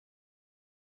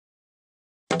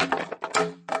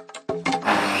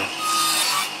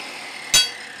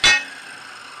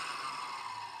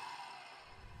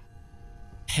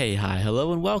Hey, hi,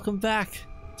 hello, and welcome back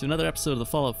to another episode of the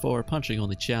Fallout 4 Punching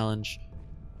Only Challenge.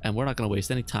 And we're not going to waste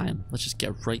any time. Let's just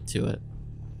get right to it.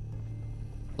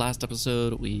 Last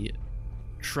episode, we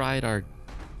tried our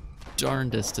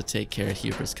darndest to take care of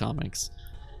Hubris Comics.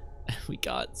 And we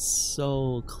got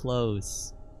so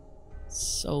close.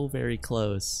 So very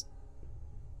close.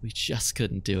 We just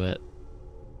couldn't do it.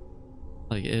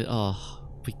 Like,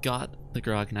 we got the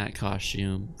Grognat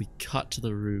costume. We got to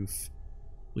the roof.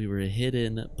 We were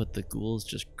hidden, but the ghouls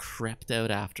just crept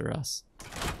out after us.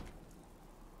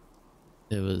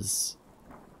 It was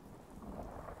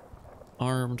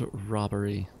armed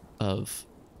robbery of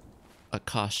a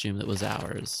costume that was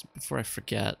ours. Before I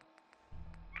forget,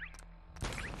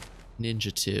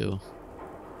 Ninja 2.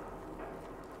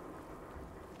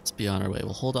 Let's be on our way.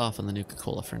 We'll hold off on the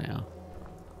Nuka-Cola for now.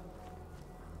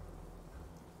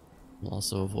 We'll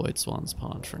also avoid Swan's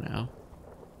Pond for now.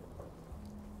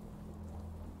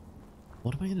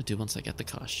 What am I going to do once I get the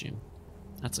costume?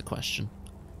 That's a question.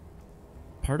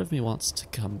 Part of me wants to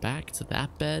come back to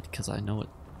that bed because I know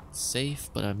it's safe,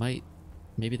 but I might...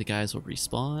 Maybe the guys will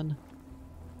respawn.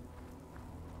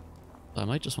 I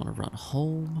might just want to run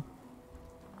home.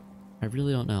 I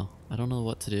really don't know. I don't know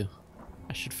what to do.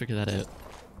 I should figure that out.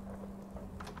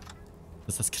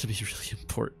 Because that's going to be really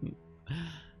important.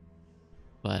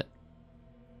 But...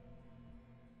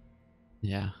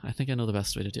 yeah, I think I know the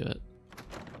best way to do it.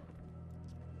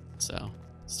 So,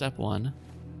 step 1,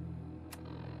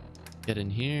 get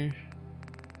in here,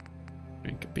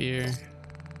 drink a beer,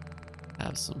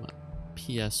 have some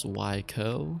PSY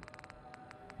Co.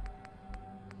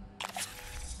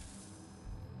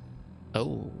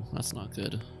 Oh, that's not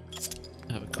good.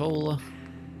 Have a cola,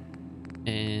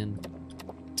 and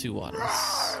 2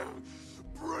 waters.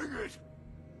 Bring it.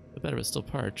 I bet it was still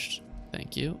parched.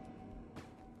 Thank you.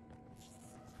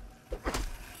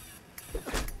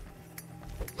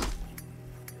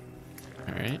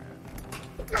 Alright.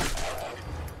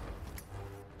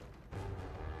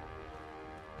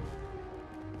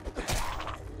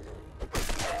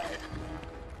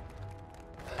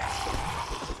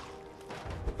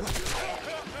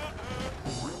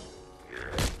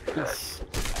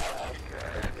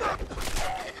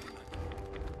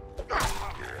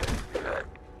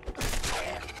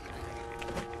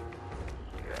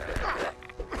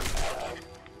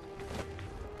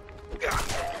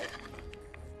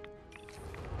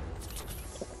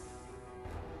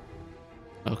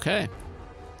 Okay.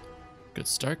 Good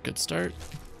start, good start.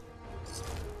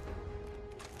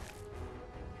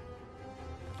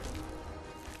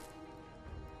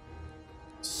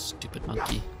 Stupid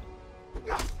monkey.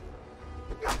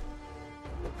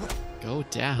 Go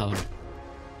down.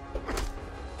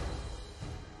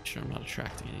 Sure I'm not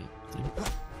attracting anything.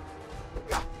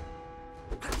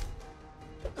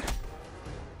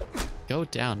 Go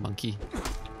down, monkey.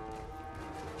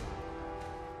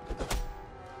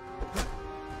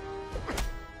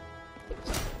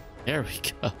 There we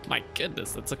go. My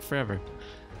goodness, that took forever.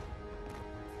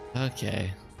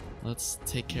 Okay, let's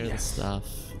take care of the stuff.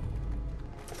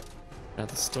 Grab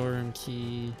the storeroom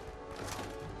key.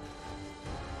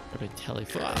 Grab a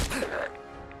telephone.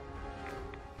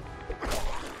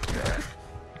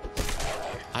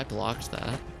 I blocked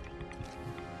that,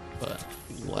 but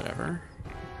whatever.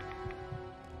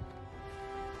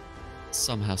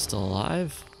 Somehow still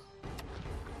alive.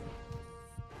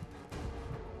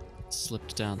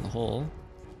 Slipped down the hole.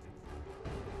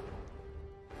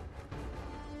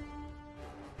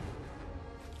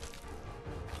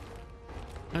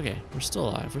 Okay, we're still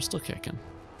alive. We're still kicking.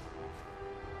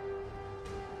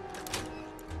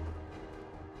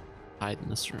 Hide in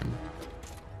this room.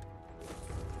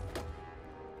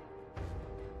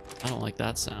 I don't like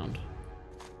that sound.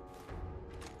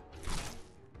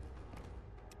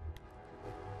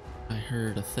 I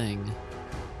heard a thing.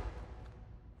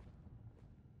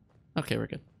 Okay, we're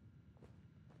good.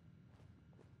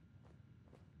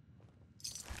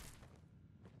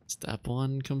 Step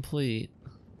 1 complete.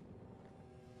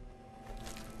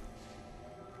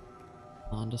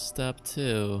 On to step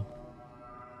 2.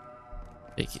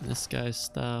 Taking this guy's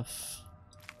stuff.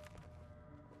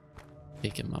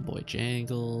 Taking my boy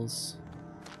Jangles.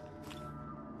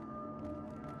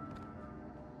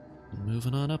 And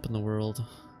moving on up in the world.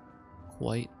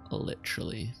 Quite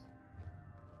literally.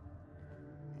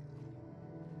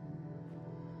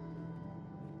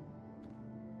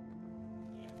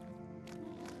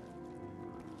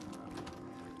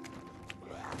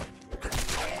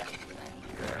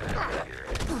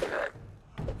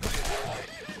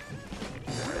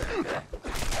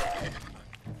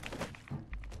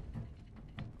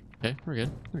 Okay, we're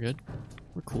good. We're good.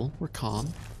 We're cool. We're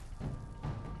calm.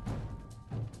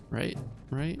 Right,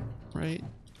 right, right.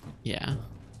 Yeah.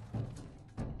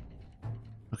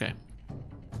 Okay.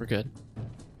 We're good.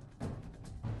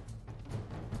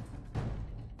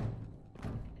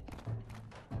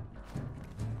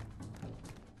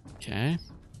 Okay.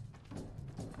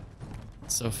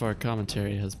 So far,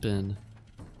 commentary has been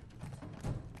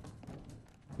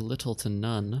little to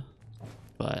none,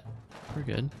 but we're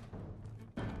good.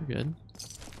 We're good.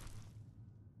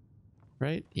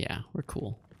 Right? Yeah, we're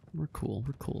cool. We're cool.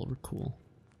 We're cool. We're cool.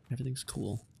 Everything's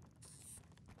cool.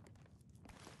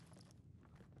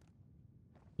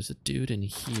 There's a dude in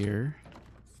here.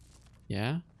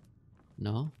 Yeah?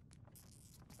 No?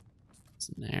 What's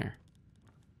in there?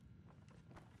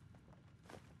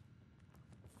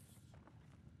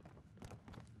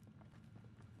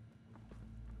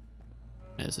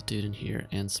 There's a dude in here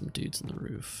and some dudes on the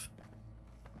roof.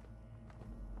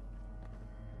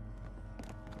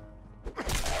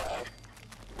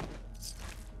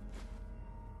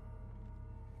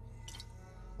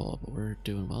 Oh, but we're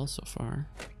doing well so far.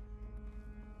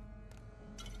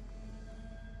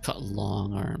 Cut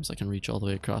long arms. I can reach all the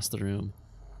way across the room.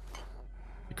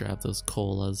 Grab those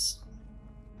colas.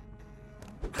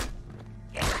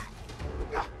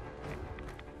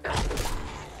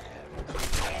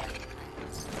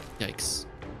 Yikes.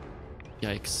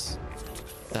 Yikes.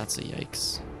 That's a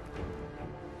yikes.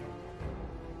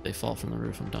 They fall from the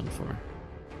roof, I'm done for.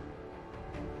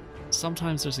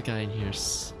 Sometimes there's a guy in here,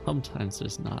 sometimes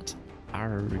there's not.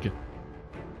 Arg.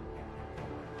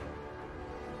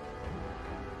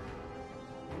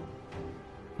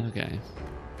 Okay.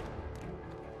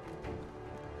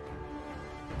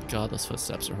 God, those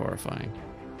footsteps are horrifying.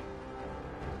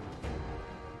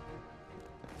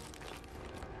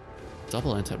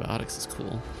 Double antibiotics is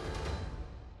cool.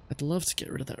 I'd love to get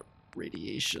rid of that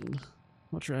radiation. How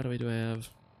much radaway do I have?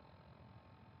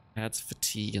 Adds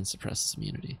fatigue and suppresses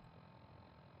immunity.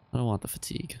 I don't want the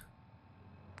fatigue.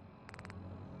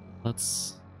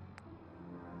 Let's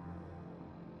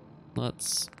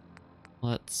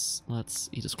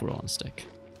eat a squirrel on a stick.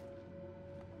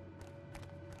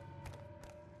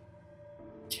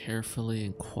 Carefully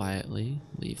and quietly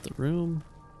leave the room.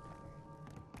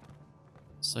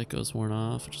 Psycho's worn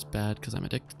off, which is bad because I'm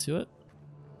addicted to it.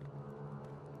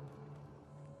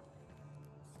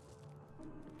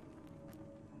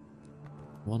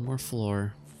 One more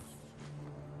floor.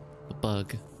 A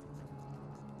bug.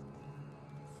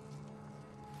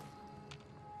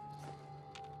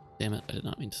 Damn it, I did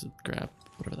not mean to grab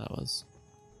whatever that was.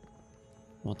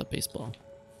 I want the baseball.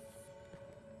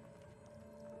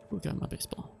 Who got my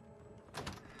baseball?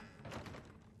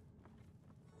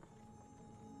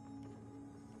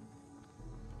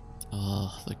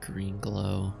 Oh, the green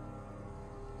glow.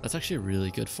 That's actually a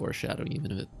really good foreshadowing,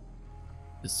 even if it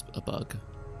is a bug.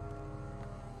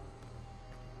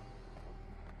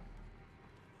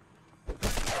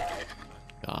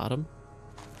 Got him.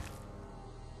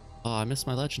 Oh, I missed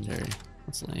my legendary.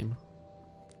 That's lame.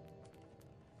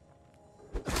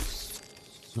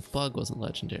 The bug wasn't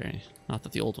legendary. Not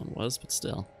that the old one was, but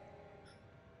still.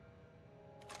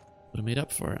 Would have made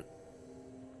up for it.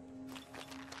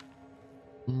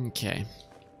 Okay.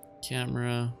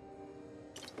 Camera.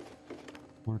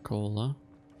 More cola.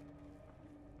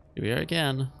 Here we are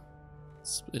again.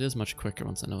 It is much quicker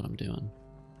once I know what I'm doing.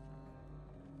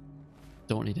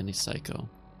 Don't need any psycho.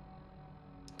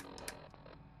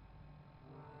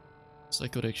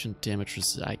 Psycho addiction, damage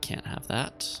resist. I can't have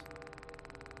that.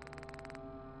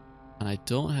 And I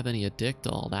don't have any addict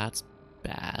all. That's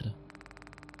bad.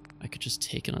 I could just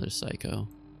take another psycho,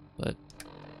 but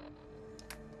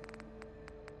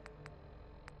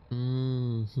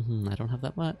I don't have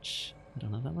that much. I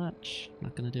don't have that much. I'm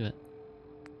not gonna do it.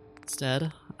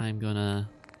 Instead, I'm gonna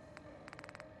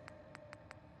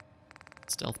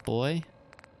stealth boy.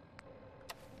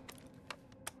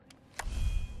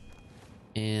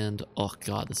 And oh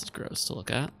god, this is gross to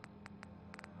look at.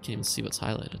 Can't even see what's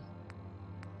highlighted.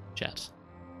 Chat.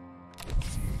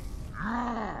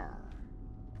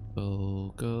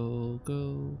 Go, go,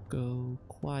 go, go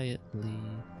quietly.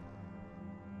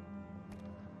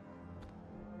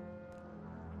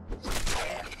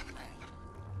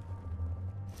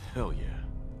 Hell yeah.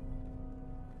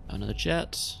 Another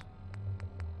jet.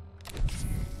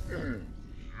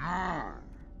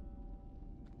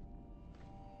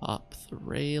 Up the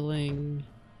railing.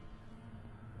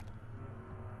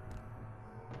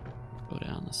 Go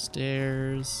down the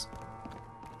stairs.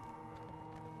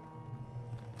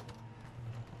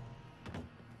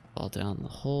 Fall down the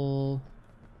hole.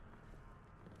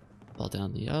 Fall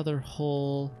down the other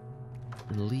hole.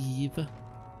 And leave.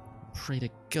 Pray to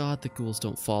God the ghouls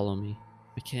don't follow me.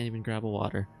 I can't even grab a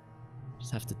water.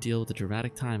 Just have to deal with the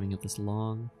dramatic timing of this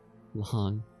long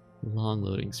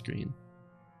loading screen.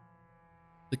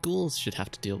 The ghouls should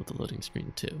have to deal with the loading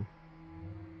screen too.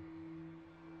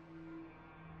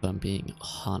 If I'm being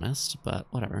honest, but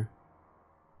whatever.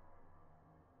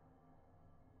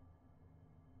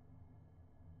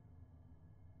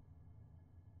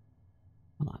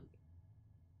 Come on.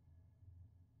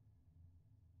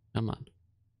 Come on.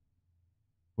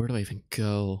 Where do I even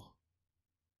go?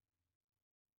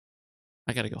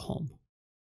 I gotta go home.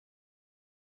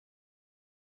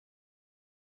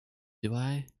 Do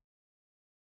I?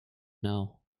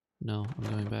 No. No,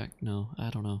 I'm going back. No, I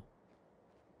don't know.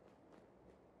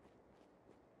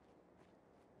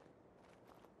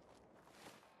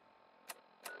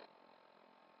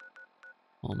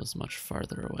 Home is much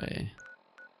farther away.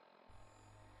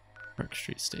 Park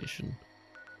Street Station.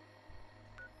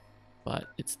 But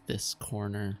it's this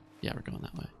corner. Yeah, we're going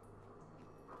that way.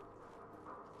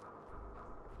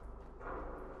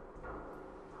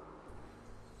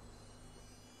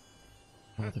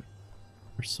 Oh,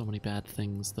 there's so many bad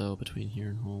things though between here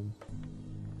and home.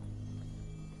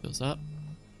 Goes up.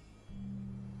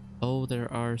 Oh,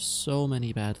 there are so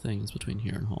many bad things between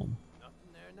here and home.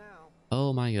 Nothing there now.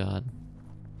 Oh my god.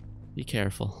 Be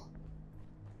careful.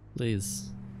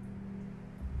 Please.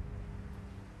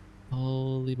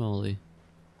 Holy moly.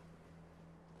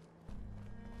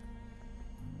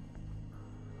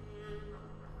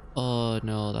 Oh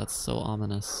no, that's so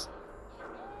ominous.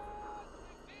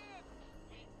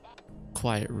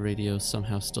 Quiet radio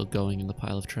somehow still going in the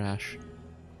pile of trash.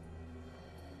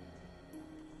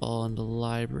 Oh, in the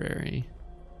library.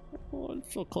 Oh, I'm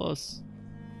so close.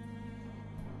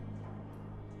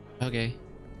 Okay.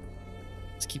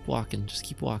 Just keep walking, just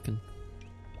keep walking.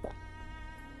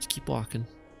 Just keep walking.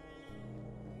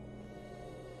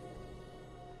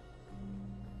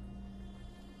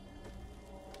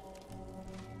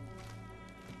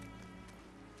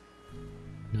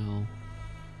 No.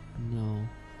 No.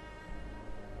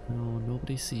 No,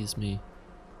 nobody sees me.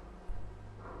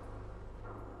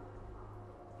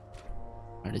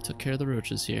 Already took care of the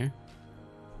roaches here.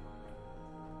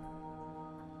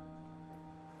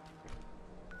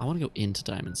 I want to go into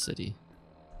Diamond City.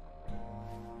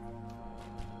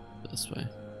 This way.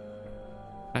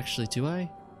 Actually, do I?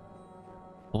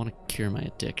 I want to cure my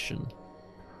addiction.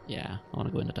 Yeah, I want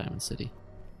to go into Diamond City.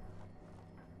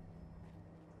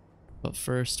 But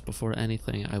first, before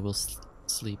anything, I will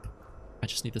sleep. I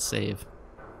just need to save.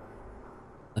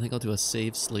 I think I'll do a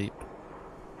save sleep.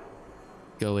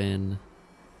 Go in.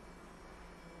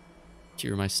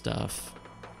 Cure my stuff.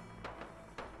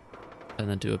 And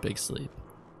then do a big sleep.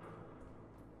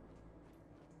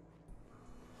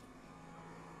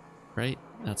 Right?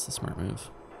 That's the smart move.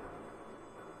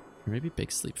 Or maybe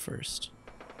big sleep first.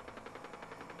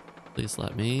 Please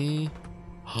let me...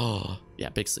 Oh, yeah,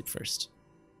 big sleep first.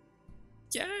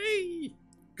 Yay!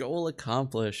 Goal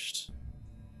accomplished.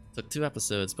 Took 2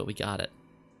 episodes, but we got it.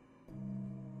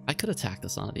 I could have tacked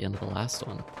this on at the end of the last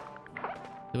one.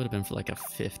 It would have been for like a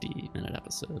 50-minute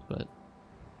episode, but...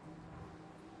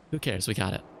 Who cares? We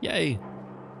got it. Yay!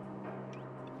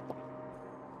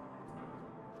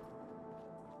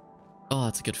 Oh,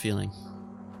 that's a good feeling.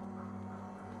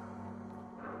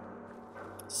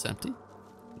 It's empty?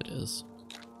 It is.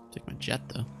 Take my jet,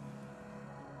 though.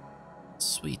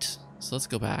 Sweet. So let's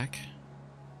go back.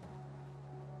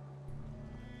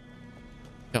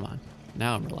 Come on.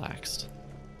 Now I'm relaxed.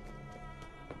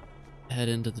 Head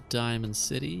into the Diamond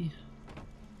City.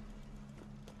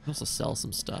 Also sell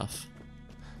some stuff.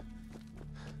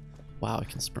 Wow, I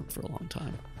can sprint for a long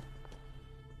time.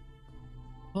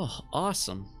 Oh,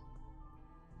 awesome.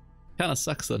 Kind of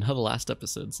sucks though. Now the last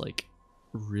episode's like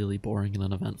really boring and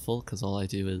uneventful because all I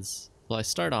do is... Well, I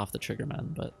start off the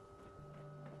Triggermen, but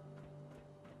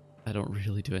I don't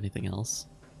really do anything else.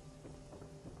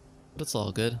 But it's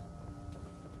all good.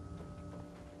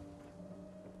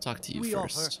 Talk to you we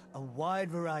first. offer a wide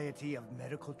variety of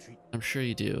medical treatment. I'm sure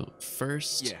you do.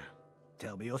 First, Yeah.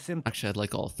 Tell me your symptoms. actually, I'd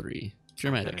like all 3.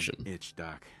 Cure my addiction. Itch,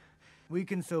 doc. We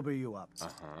can sober you up.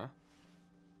 Uh-huh.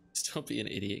 Just don't be an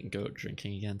idiot and go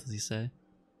drinking again, does he say?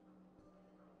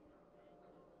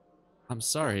 I'm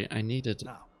sorry, I needed...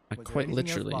 Now, I was there quite anything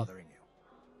else literally bothering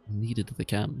you? needed the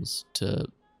chems to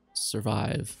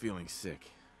survive Feeling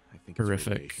sick. I think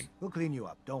horrific, It's radiation. We'll clean you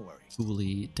up. Don't worry.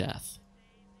 ghouly death.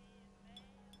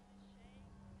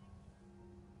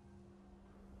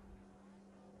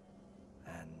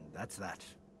 And that's that.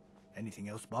 Anything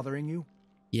else bothering you?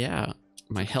 Yeah,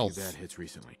 my Took a few health. bad hits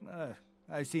recently.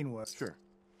 I've seen worse. Sure.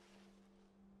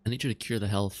 I need you to cure the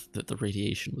health that the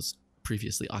radiation was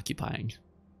previously occupying.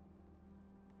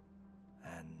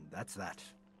 And that's that.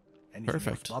 Anything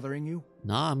Perfect. else bothering you?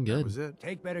 Nah, I'm That good. was it.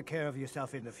 Take better care of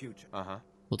yourself in the future. Uh-huh.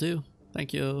 Will do.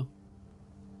 Thank you.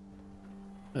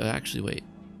 Actually, wait.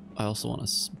 I also want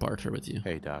to barter with you.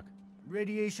 Hey, Doc.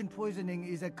 Radiation poisoning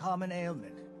is a common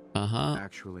ailment. Uh-huh.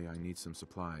 Actually, I need some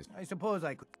supplies. I suppose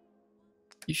I could.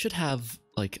 You should have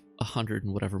like 100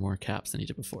 and whatever more caps than you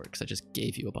did before, because I just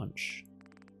gave you a bunch.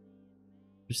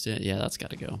 Just yeah, that's got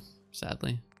to go.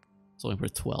 Sadly, it's only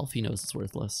worth 12. He knows it's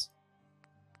worthless.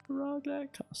 Rock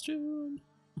that costume.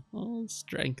 Oh,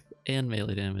 strength and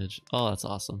melee damage. Oh, that's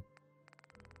awesome.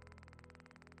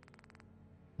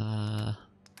 Yeah,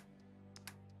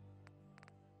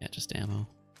 just ammo.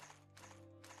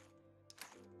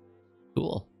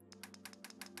 Cool.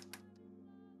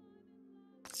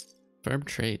 Firm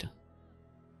trade.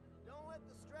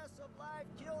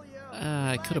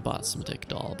 I could have bought some dick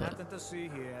doll, but Nothing to see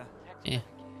here. eh.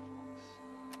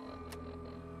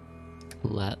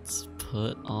 Let's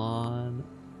put on.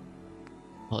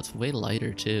 Oh, it's way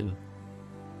lighter too.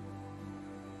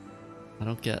 I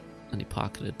don't get any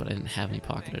pocketed, but I didn't have any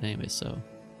pocketed anyway, so.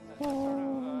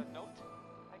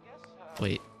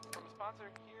 Wait.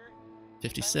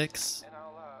 56.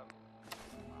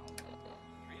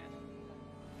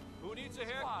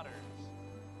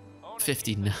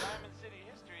 59.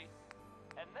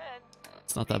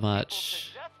 It's not that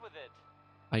much.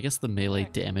 I guess the melee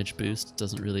damage boost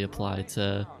doesn't really apply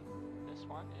to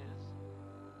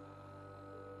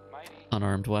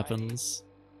unarmed weapons.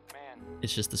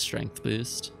 It's just the strength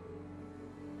boost.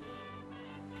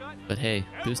 But hey,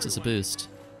 boost is a boost.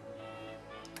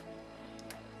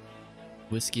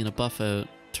 Whiskey and a buff out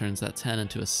turns that 10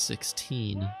 into a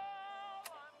 16.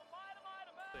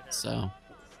 So,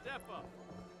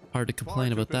 hard to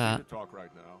complain about that.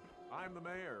 I'm the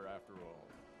mayor, after all.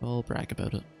 I'll brag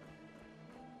about it.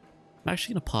 I'm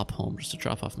actually gonna pop home just to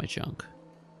drop off my junk.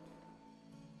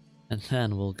 And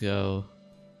then we'll go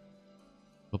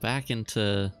back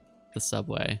into the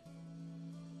subway.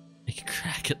 Make a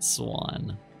crack at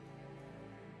Swan.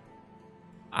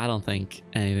 I don't think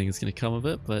anything is gonna come of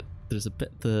it, but there's a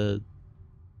bit the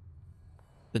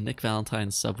Nick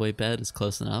Valentine subway bed is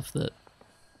close enough that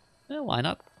why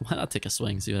not take a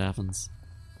swing, see what happens.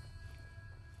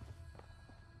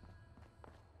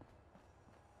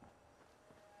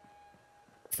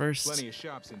 First, Plenty of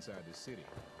shops inside the city.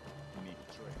 You need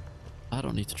to trade. I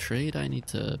don't need to trade, I need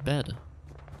to bed.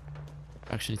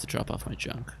 I actually need to drop off my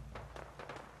junk.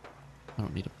 I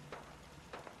don't need a...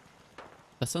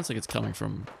 That sounds like it's coming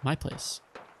from my place.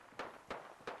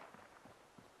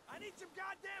 I need some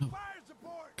goddamn fire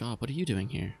support. God, what are you doing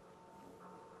here?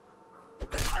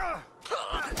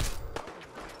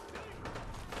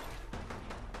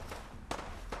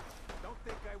 Don't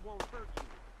think I won't hurt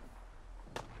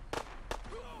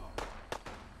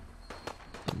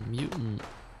you.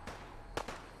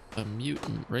 A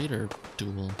mutant raider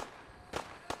duel.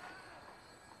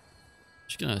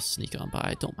 Just gonna sneak on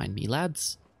by. Don't mind me,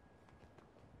 lads.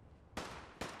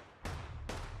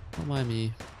 Don't mind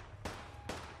me.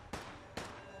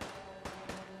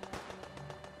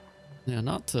 Yeah,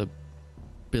 not to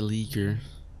beleaguer,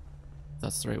 if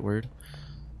that's the right word,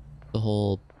 the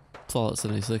whole Fallout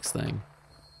 76 thing.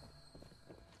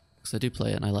 Because I do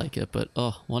play it and I like it, but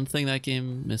one thing that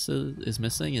game is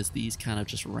missing is these kind of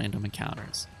just random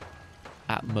encounters.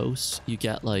 At most, you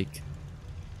get like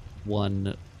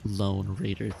one lone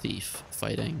raider thief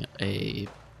fighting a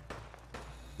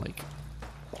like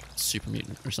super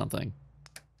mutant or something.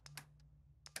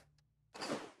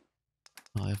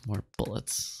 Oh, I have more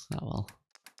bullets. Oh well.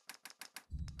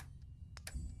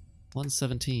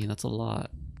 117, that's a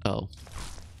lot. Oh.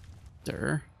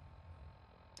 Dur.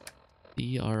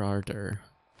 DRR dur.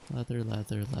 Leather,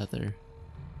 leather, leather.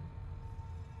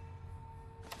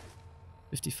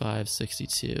 55,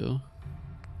 62.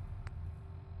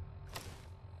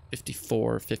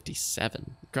 54,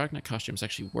 57. The Grognak costume is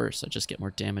actually worse. I just get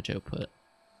more damage output.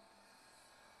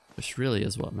 Which really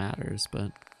is what matters,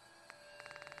 but...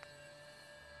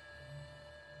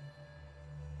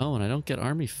 Oh, and I don't get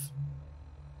army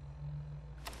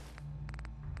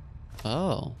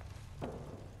Oh.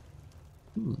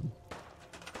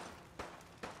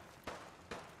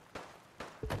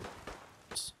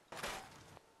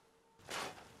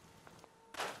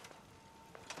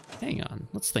 Hang on,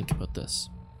 let's think about this.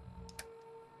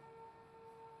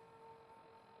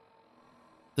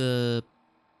 The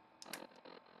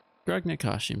Grognak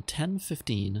costume, 10,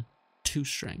 15, 2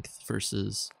 strength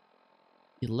versus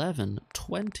 11,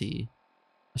 20,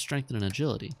 a strength and an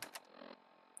agility.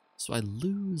 So I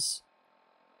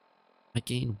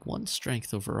gain 1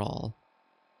 strength overall,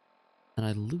 and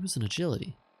I lose an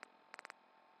agility.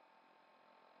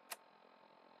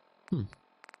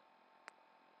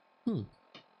 Hmm.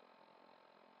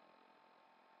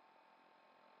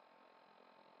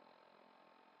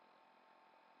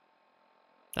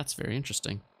 That's very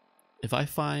interesting. If I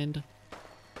find...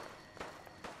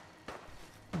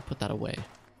 I'll put that away.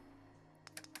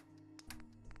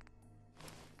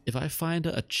 If I find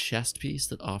a chest piece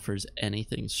that offers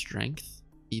anything strength,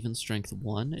 even strength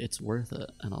 1, it's worth it,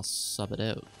 and I'll sub it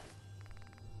out.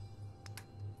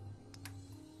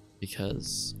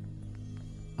 Because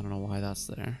I don't know why that's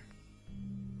there.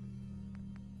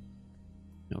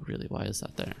 No, really, why is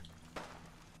that there?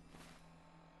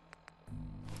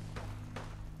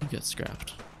 You get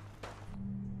scrapped.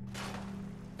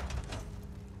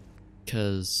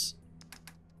 Because,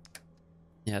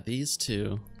 yeah, these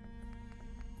two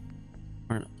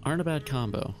aren't a bad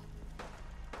combo,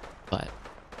 but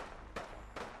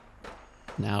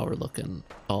now we're looking,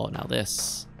 oh, now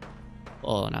this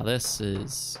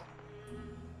is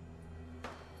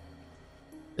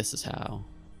how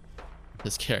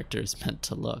this character is meant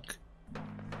to look.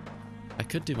 I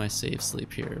could do my save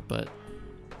sleep here, but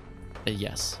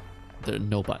yes, there are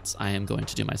no buts. I am going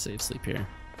to do my save sleep here.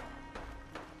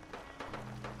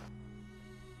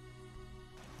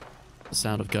 The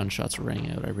sound of gunshots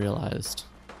rang out. I realized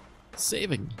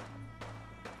saving,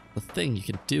 the thing you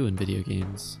can do in video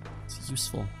games. It's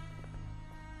useful.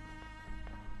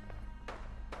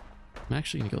 I'm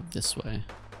actually gonna go this way.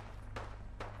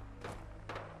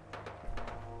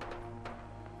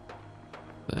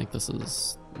 I think this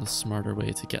is the smarter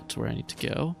way to get to where I need to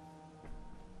go.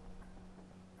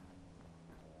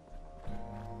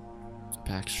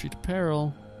 Backstreet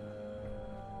Apparel,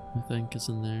 I think, is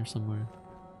in there somewhere.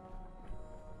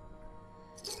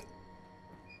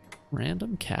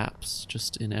 Random caps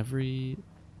just in every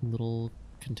little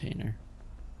container.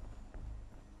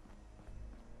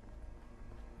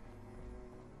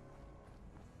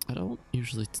 I don't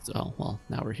usually, oh well,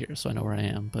 now we're here so I know where I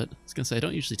am, but I was gonna say I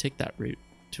don't usually take that route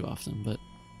too often, but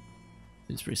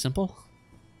seems pretty simple.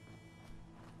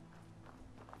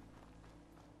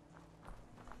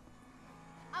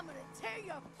 I'm gonna tear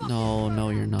your No, no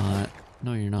you're not.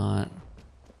 No you're not.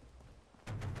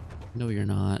 No you're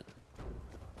not.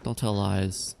 Don't tell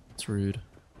lies. It's rude.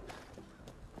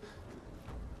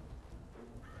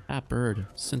 Ah, bird.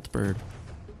 Synth bird.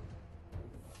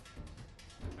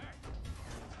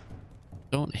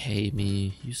 Don't hate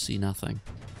me. You see nothing.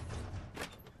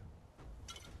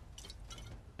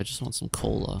 I just want some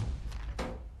cola.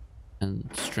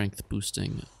 And strength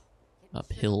boosting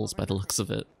up hills by the looks of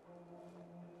it.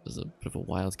 It's a bit of a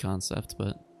wild concept,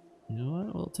 but you know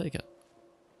what? We'll take it.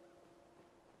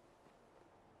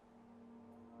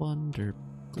 Wonder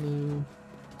glue.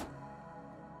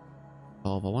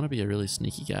 Oh, if I want to be a really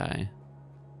sneaky guy.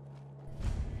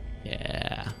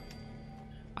 Yeah.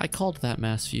 I called that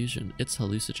mass fusion. It's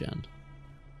hallucinogen.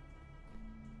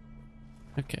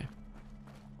 Okay.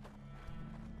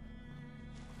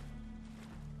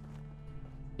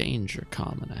 Danger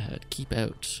common ahead. Keep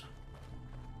out.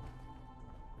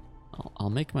 I'll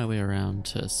make my way around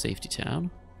to Safety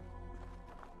Town.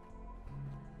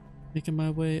 Making my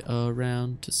way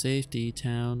around to Safety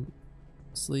Town.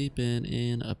 Sleeping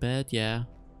in a bed, yeah.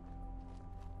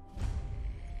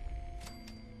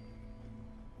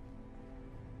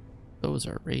 Those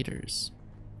are raiders.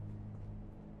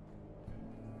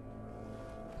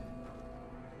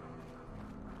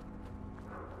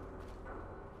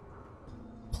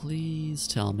 Please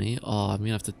tell me. Oh, I'm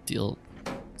gonna have to deal.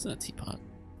 It's not a teapot.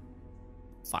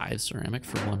 5 ceramic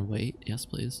for 1 weight. Yes,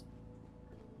 please.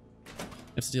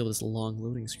 I have to deal with this long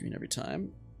loading screen every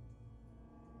time.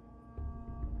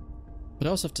 But I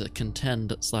also have to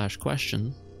contend /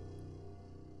 question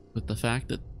with the fact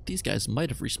that these guys might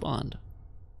have respawned.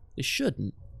 They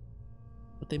shouldn't,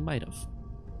 but they might have.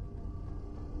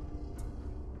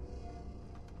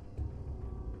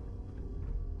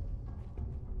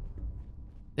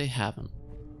 They haven't.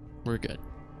 We're good.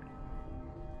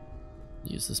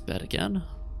 Use this bed again.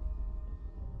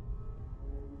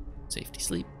 Safety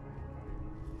sleep.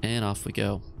 And off we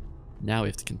go. Now we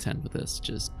have to contend with this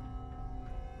just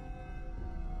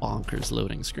bonkers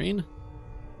loading screen.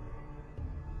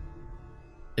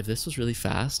 If this was really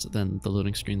fast, then the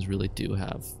loading screens really do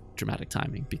have dramatic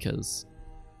timing because...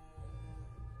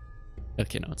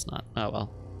 Okay, no, it's not. Oh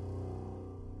well.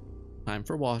 Time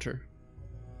for water.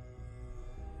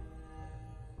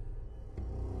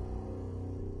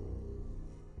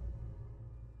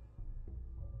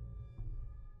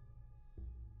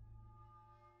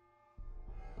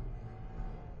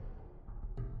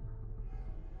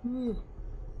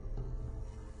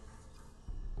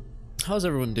 How's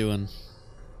everyone doing?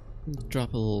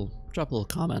 Drop a little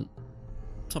comment.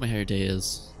 Tell me how your day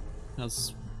is.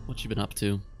 How's What you been up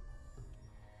to?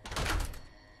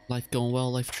 Life going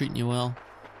well? Life treating you well?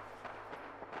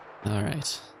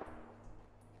 Alright.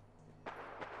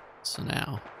 So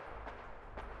now,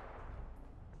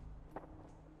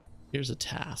 here's a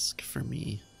task for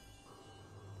me.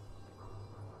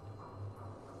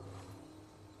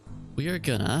 We are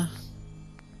going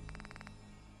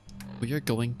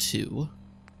to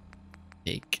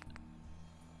make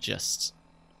just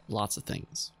lots of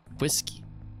things. Whiskey.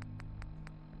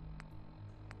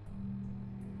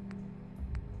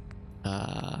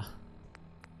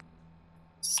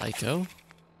 Psycho.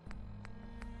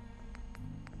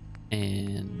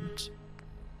 And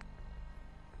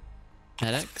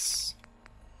medics.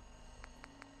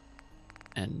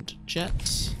 And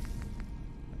jet.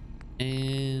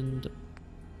 And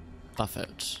buff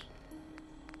out.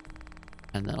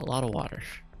 And then a lot of water.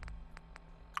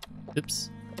 Oops.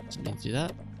 Didn't mean to do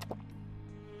that.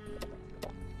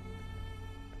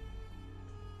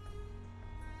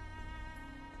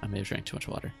 I may have drank too much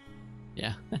water.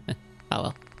 Yeah. Oh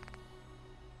well.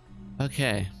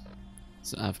 Okay.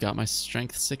 So I've got my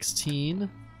strength 16.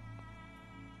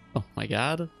 Oh my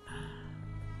god.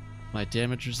 My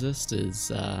damage resist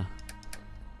is a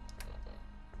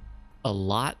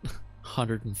lot.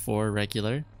 104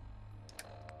 regular.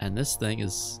 And this thing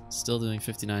is still doing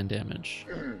 59 damage.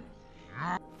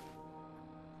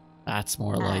 That's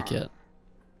more like it.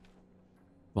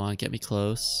 Come on, get me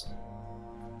close.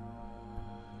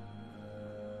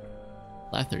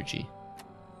 Lethargy.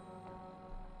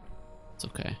 It's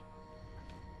okay.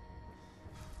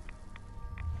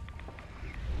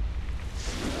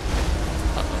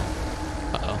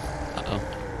 Uh-oh. Uh-oh.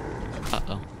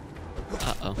 Uh-oh.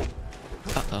 Uh-oh.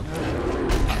 Uh-oh.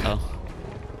 Uh-oh.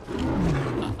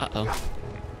 Uh-oh.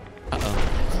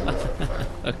 Uh-oh.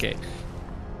 Okay.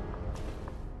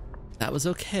 That was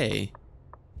okay.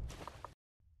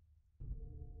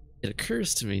 It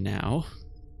occurs to me now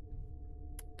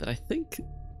that I think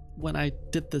when I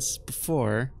did this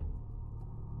before,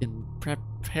 in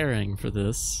preparing for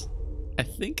this, I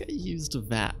think I used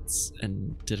VATS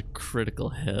and did a critical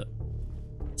hit.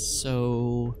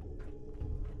 So,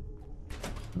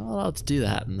 I'm not allowed to do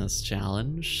that in this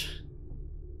challenge.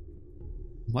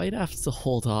 Might have to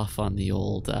hold off on the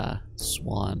old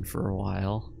Swan for a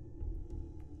while.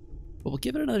 But we'll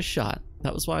give it another shot.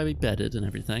 That was why we betted and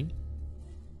everything.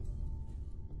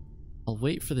 I'll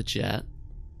wait for the jet,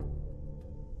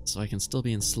 so I can still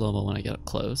be in slow-mo when I get up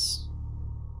close.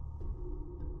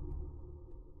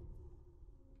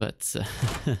 But,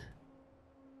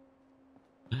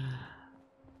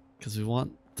 because we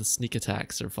want the sneak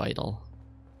attacks are vital.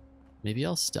 Maybe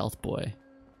I'll stealth boy.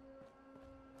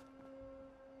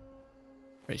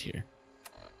 Right here.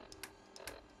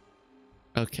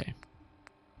 Okay.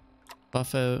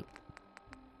 Buff out.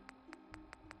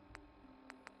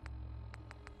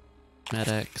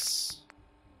 Medics.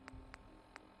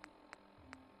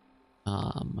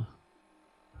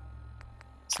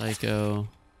 Psycho.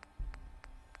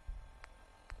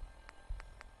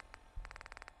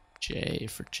 J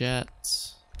for jet.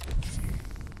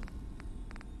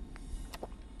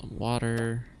 Some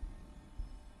water.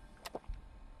 Am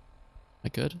I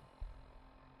good?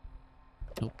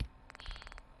 Nope.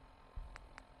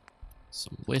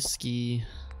 Some whiskey.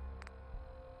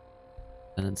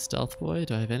 And then stealth boy.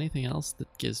 Do I have anything else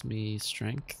that gives me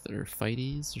strength or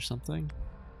fighties or something?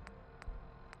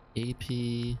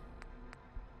 AP.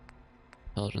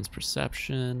 Intelligence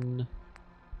perception.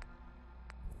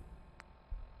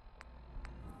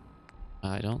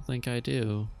 I don't think I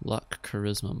do. Luck,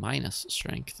 charisma, minus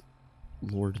strength.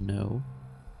 Lord, no.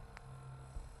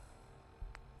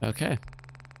 Okay.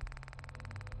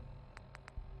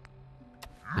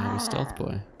 Now we're stealth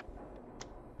boy.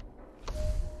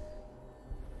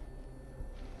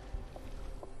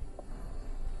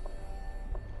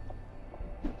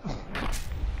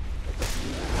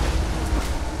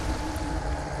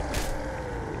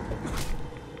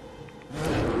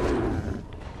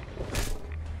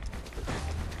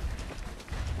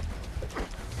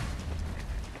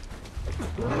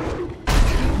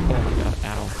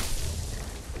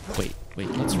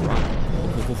 Let's run.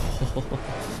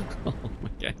 Oh my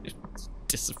god, it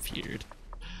disappeared.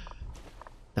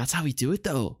 That's how we do it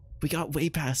though. We got way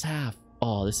past half.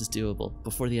 Oh, this is doable.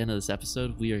 Before the end of this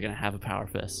episode, we are going to have a power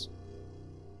fist.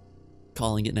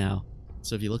 Calling it now.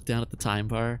 So if you look down at the time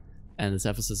bar and this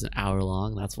episode's an hour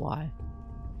long, that's why.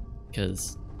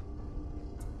 Because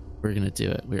we're going to do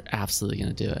it. We're absolutely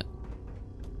going to do it.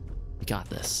 We got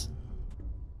this.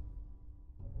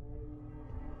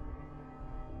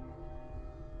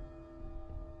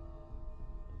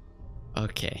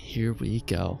 Okay, here we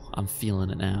go. I'm feeling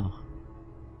it now.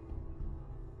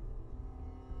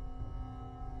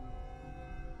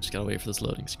 just gotta wait for this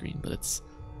loading screen, but this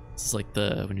is like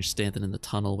when you're standing in the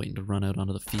tunnel waiting to run out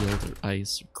onto the field or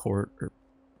ice or court or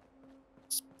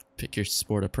pick your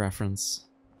sport of preference.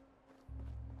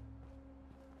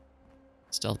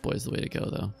 Stealth boy is the way to go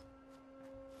though.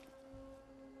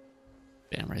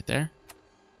 Bam, right there.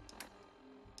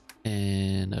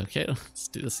 And okay, let's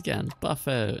do this again. Buff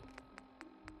out.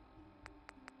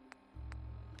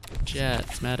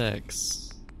 Jet,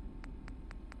 medics.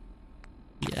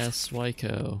 Yes,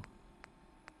 Wyco.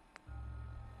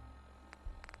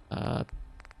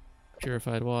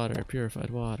 Purified water, purified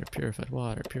water, purified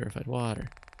water, purified water.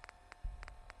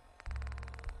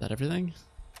 Is that everything?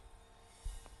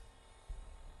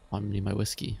 Oh, I'm gonna need my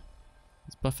whiskey.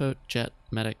 Let's buff out Jet,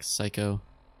 medic, psycho.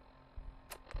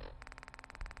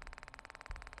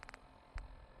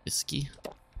 Whiskey.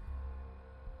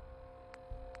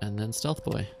 And then stealth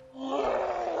boy.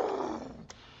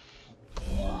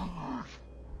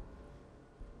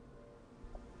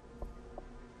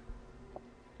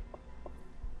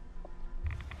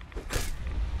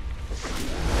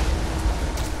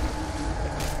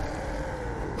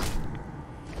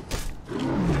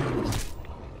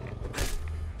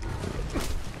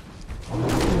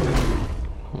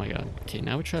 Oh my god. Okay,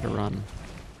 now we try to run.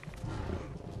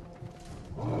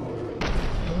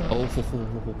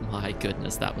 Oh my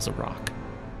goodness, that was a rock.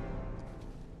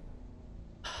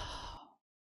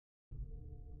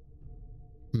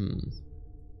 I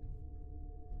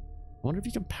wonder if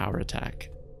you can power attack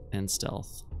and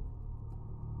stealth.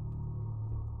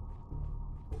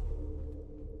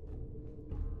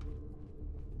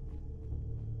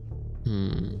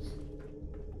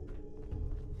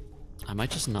 I might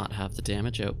just not have the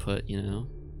damage output, you know?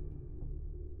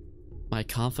 My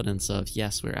confidence of,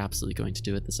 yes, we're absolutely going to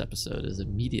do it this episode is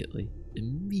immediately.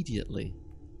 I'm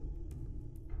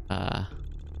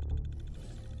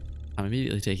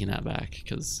immediately taking that back,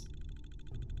 because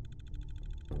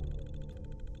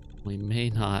we may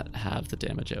not have the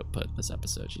damage output this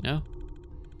episode, you know?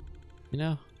 You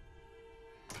know?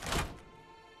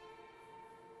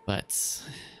 But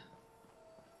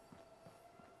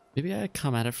maybe I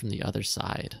come at it from the other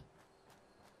side.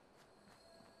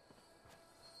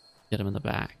 Get him in the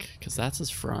back, because that's his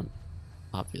front,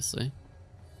 obviously.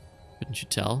 Couldn't you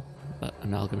tell? That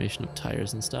amalgamation of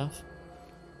tires and stuff.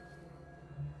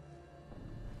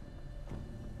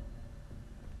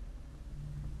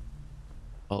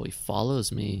 Oh, he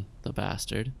follows me, the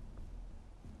bastard.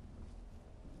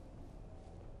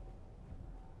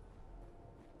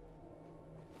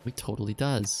 He totally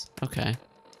does. Okay.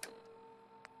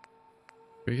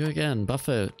 Here we go again. Buff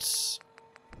out.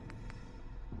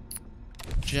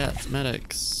 Jet,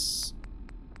 medics.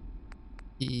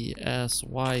 ES,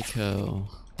 Wyco.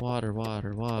 Water,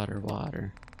 water, water,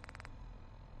 water.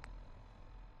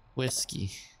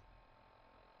 Whiskey.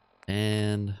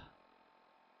 And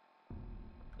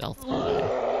stealth boy.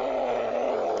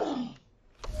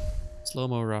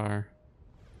 Slow-mo rar.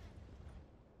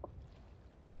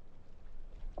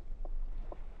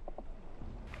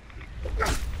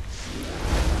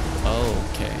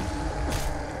 Oh, okay.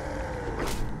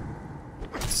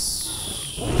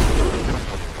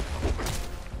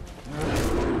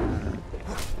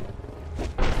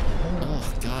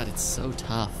 Oh god, it's so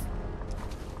tough.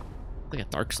 Like a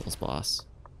Dark Souls boss.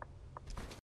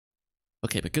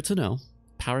 Okay, but good to know.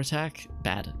 Power attack,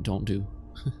 bad, don't do.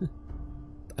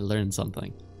 I learned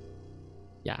something.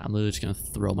 Yeah, I'm literally just gonna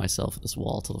throw myself at this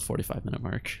wall till the 45-minute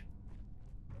mark.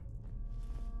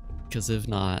 Because if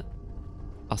not,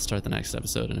 I'll start the next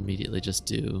episode and immediately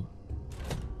do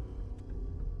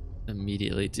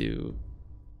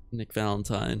Nick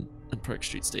Valentine and Park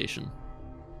Street Station.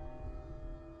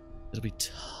 It'll be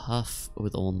tough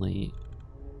with only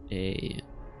a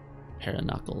pair of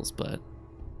knuckles, but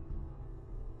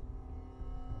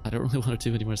I don't really want to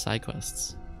do any more side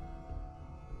quests.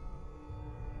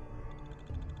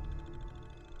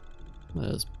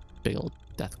 This big old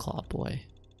Deathclaw boy.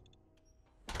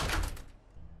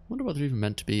 Wonder what they're even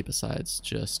meant to be besides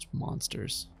just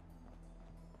monsters.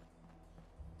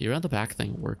 The around the back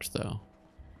thing worked though.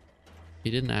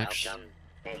 He didn't actually.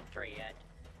 Welcome, Patriot,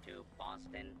 to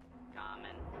Boston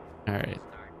Common. Alright,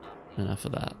 enough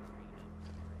of that.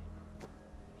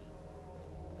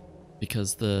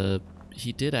 Because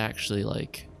he did actually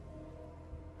like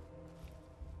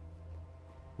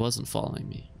wasn't following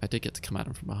me. I did get to come at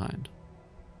him from behind.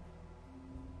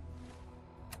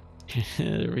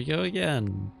 There we go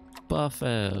again. Buff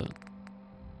out.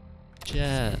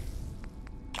 Jet.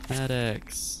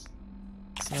 Medics.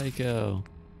 Psycho.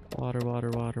 Water, water,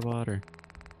 water, water.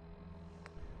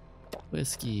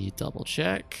 Whiskey. Double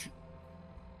check.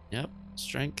 Yep.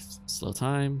 Strength. Slow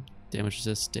time. Damage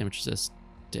resist, damage resist,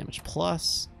 damage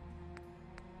plus.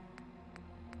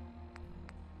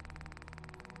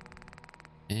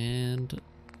 And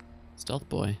stealth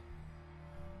boy.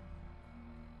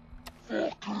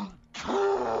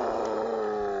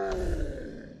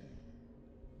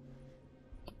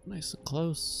 Nice and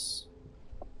close.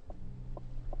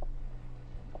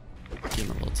 Give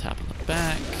him a little tap on the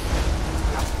back.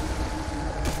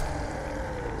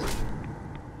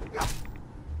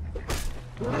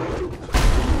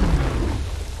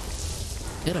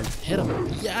 Hit him, hit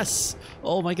him. Yes!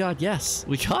 Oh my god, yes!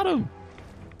 We got him!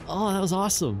 Oh, that was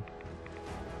awesome.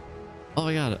 Oh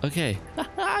my god, okay.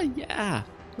 Yeah!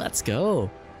 Let's go!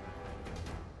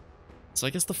 So I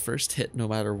guess the first hit, no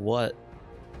matter what,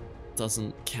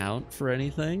 doesn't count for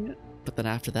anything. But then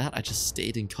after that, I just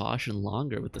stayed in caution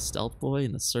longer with the stealth boy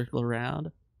and the circle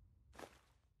around.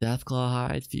 Deathclaw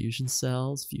hide, fusion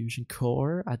cells, fusion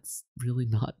core. That's really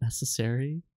not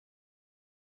necessary.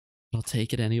 But I'll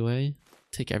take it anyway.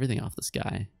 Take everything off this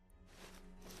guy.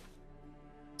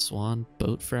 Swan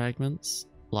boat fragments.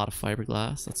 A lot of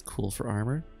fiberglass. That's cool for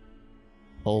armor.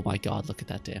 Oh my god, look at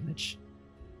that damage.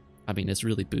 I mean, it's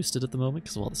really boosted at the moment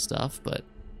because of all the stuff, but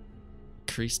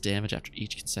increased damage after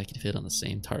each consecutive hit on the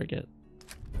same target.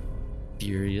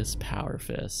 Furious Power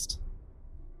Fist.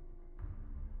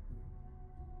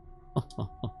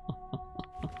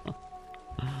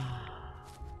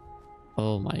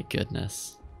 Oh my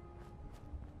goodness.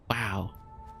 Wow.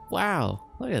 Wow.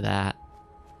 Look at that.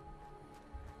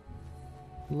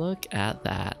 Look at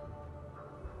that.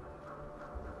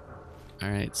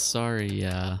 Alright, sorry,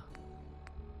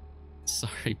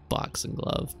 sorry boxing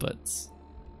glove, but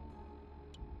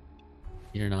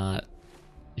you're not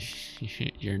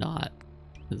you're not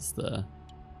is the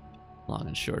long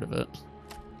and short of it.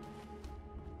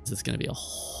 This is gonna be a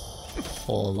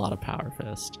whole lot of power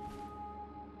fist.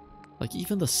 Like,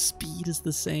 even the speed is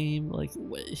the same. Like,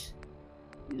 wait,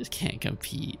 you just can't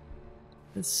compete.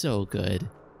 It's so good.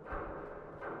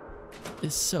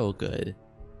 It's so good.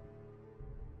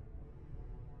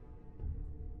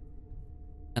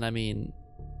 And I mean,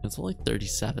 it's only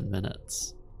 37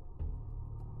 minutes.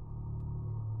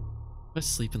 I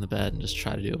sleep in the bed and just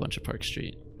try to do a bunch of Park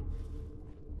Street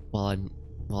while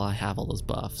I have all those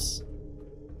buffs.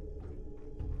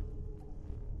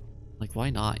 Like, why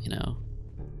not, you know?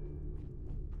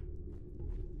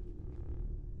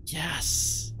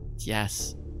 Yes!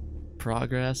 Yes!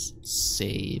 Progress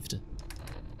saved.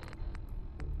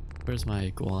 Where's my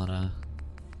iguana?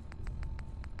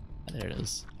 There it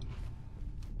is.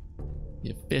 We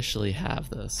officially have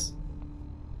this.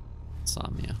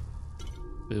 Insomnia.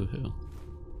 Boo-hoo.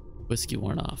 Whiskey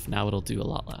worn off. Now it'll do a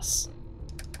lot less.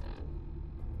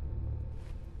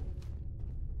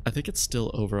 I think it's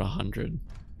still over 100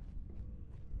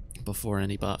 before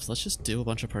any buffs. Let's just do a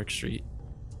bunch of Park Street.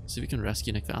 See if we can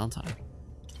rescue Nick Valentine.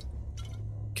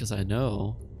 Because I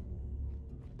know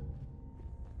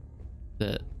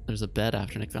that there's a bed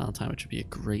after Nick Valentine, which would be a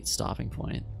great stopping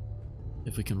point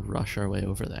if we can rush our way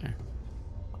over there.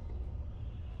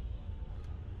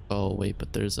 Oh wait,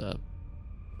 but there's a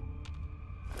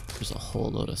whole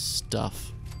load of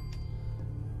stuff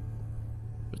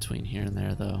between here and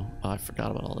there though. Oh, I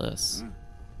forgot about all this.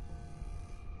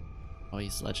 Oh,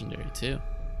 he's legendary too.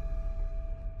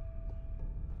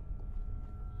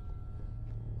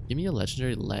 Give me a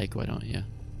legendary leg, why don't you?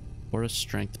 Or a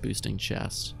strength boosting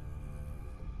chest.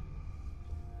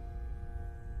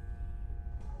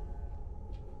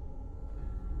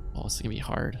 Oh, this is gonna be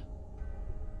hard.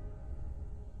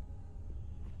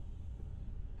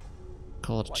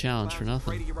 Call it a challenge for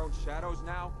nothing. Afraid of your own shadows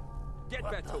now? Get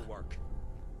back to work.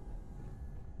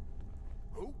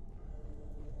 Who?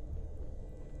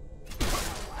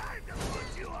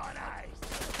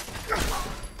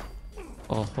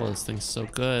 Oh, this thing's so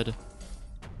good.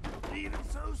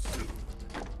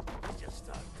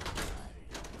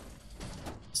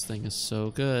 This thing is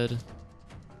so good.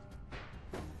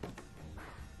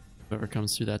 Whoever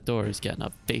comes through that door is getting a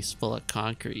face full of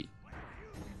concrete.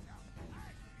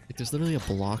 Like, there's literally a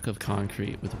block of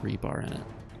concrete with rebar in it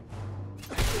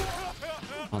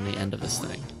on the end of this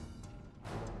thing.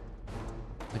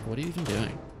 Like, what are you even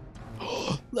doing?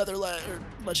 Leather leg, or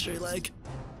legendary leg.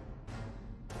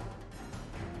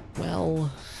 Well,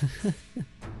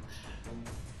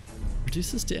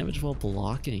 reduces damage while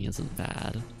blocking isn't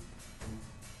bad.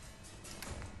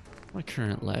 My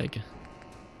current leg.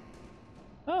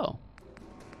 Oh.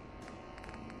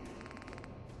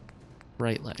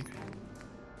 Right leg.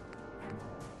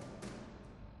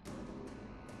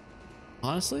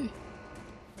 Honestly,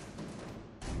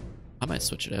 I might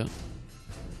switch it out.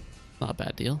 Not a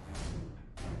bad deal.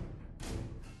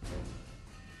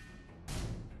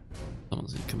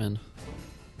 come in.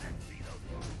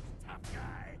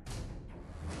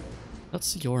 Let's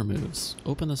see your moves.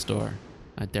 Open this door.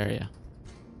 I dare ya.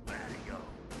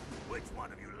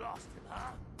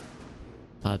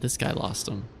 This guy lost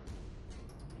him.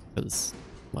 Because,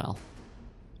 well,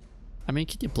 I mean,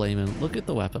 can you blame him? Look at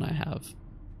the weapon I have.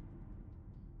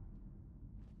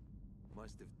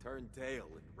 Must have turned tail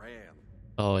and ran.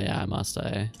 Oh yeah, I must.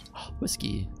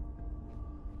 Whiskey.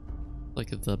 Like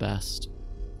the best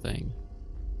thing.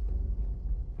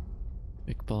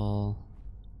 Big ball.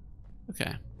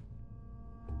 Okay.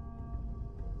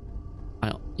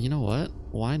 You know what?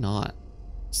 Why not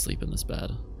sleep in this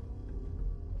bed?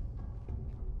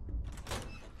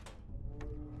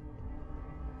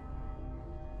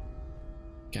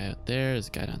 Guy out there, there's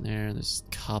a guy down there, and there's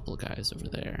a couple guys over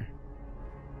there.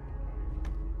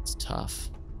 It's tough.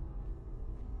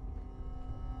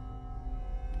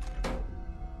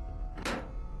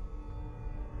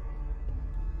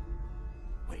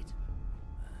 Wait.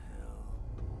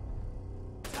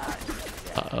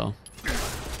 Uh-oh.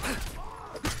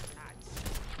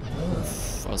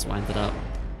 I was winded up.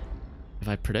 If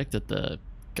I predicted the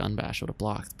gun bash, would have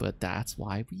blocked, but that's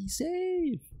why we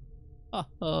save.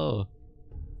 Oh.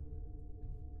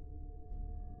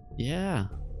 Yeah.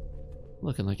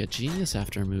 Looking like a genius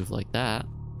after a move like that.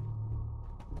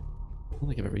 I don't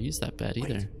think I've ever used that bed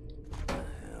either.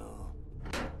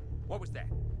 What was that?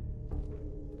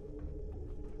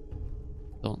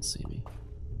 Don't see me.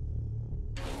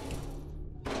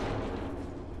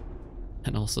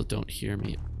 And also don't hear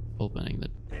me opening the...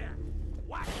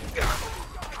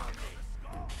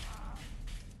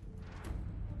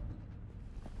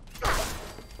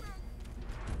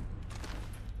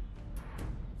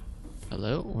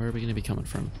 Hello? Where are we going to be coming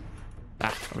from?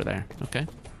 Ah, over there. Okay.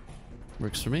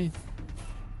 Works for me.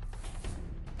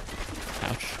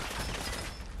 Ouch.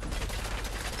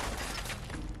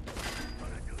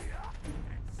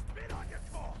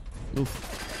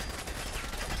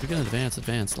 Oof. We're gonna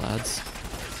advance, lads.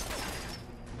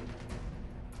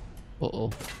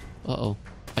 Uh-oh. Uh-oh.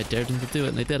 I dared them to do it,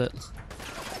 and they did it.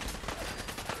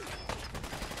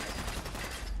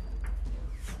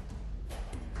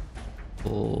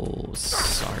 Oh,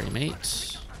 sorry,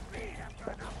 mate.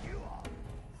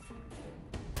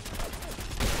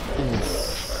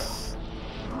 Oof.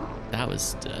 That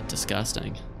was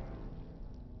disgusting.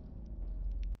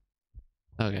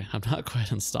 Okay, I'm not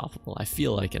quite unstoppable. I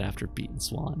feel like it after beating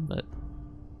Swan, but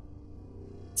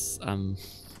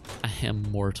I am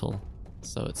mortal,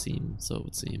 so it would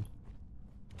seem.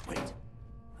 Wait.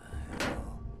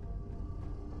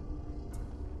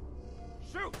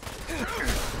 Shoot!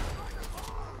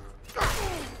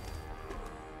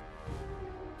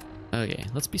 Okay,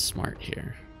 let's be smart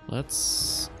here.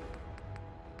 Let's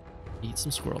eat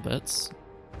some squirrel bits.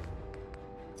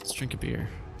 Let's drink a beer.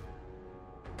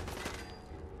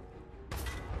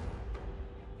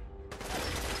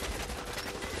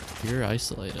 You're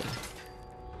isolated.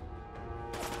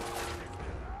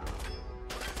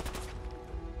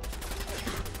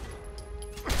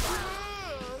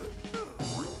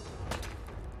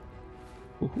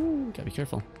 Woohoo, gotta be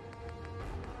careful.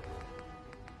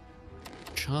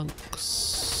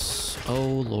 Chunks.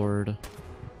 Oh lord.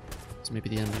 This may be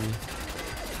the enemy.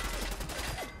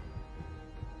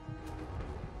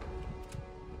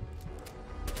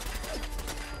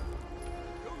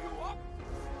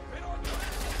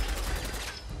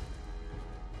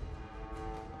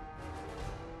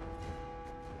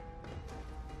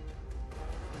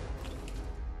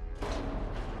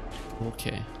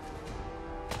 Okay.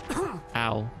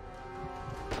 Ow.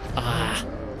 Ah!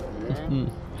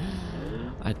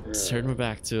 I turned my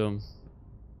back to him.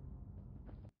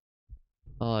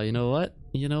 Oh, you know what?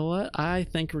 You know what? I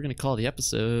think we're gonna call the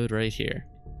episode right here.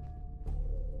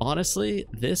 Honestly,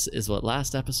 this is what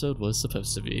last episode was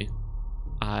supposed to be.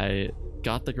 I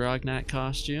got the Grognat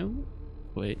costume.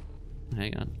 Wait,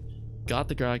 hang on. Got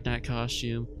the Grognat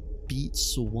costume, beat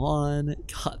Swan,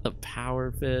 got the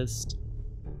Power Fist,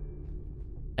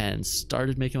 and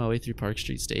started making my way through Park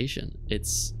Street Station.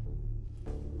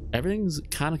 Everything's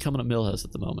kind of coming up Millhouse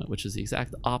at the moment, which is the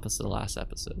exact opposite of last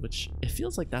episode, which it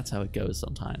feels like that's how it goes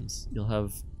sometimes. You'll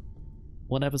have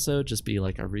one episode just be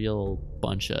like a real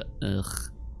bunch of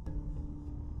ugh.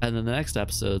 And then the next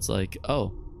episode's like,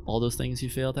 oh, all those things you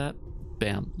failed at,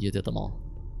 bam, you did them all.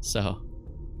 So,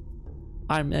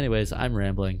 anyways, I'm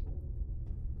rambling.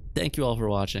 Thank you all for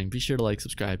watching. Be sure to like,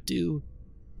 subscribe, do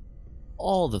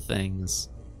all the things.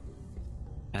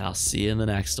 And I'll see you in the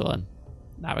next one.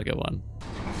 Have a good one.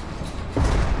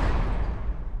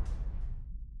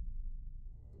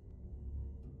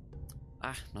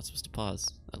 I'm not supposed to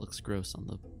pause. That looks gross on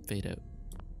the fade out.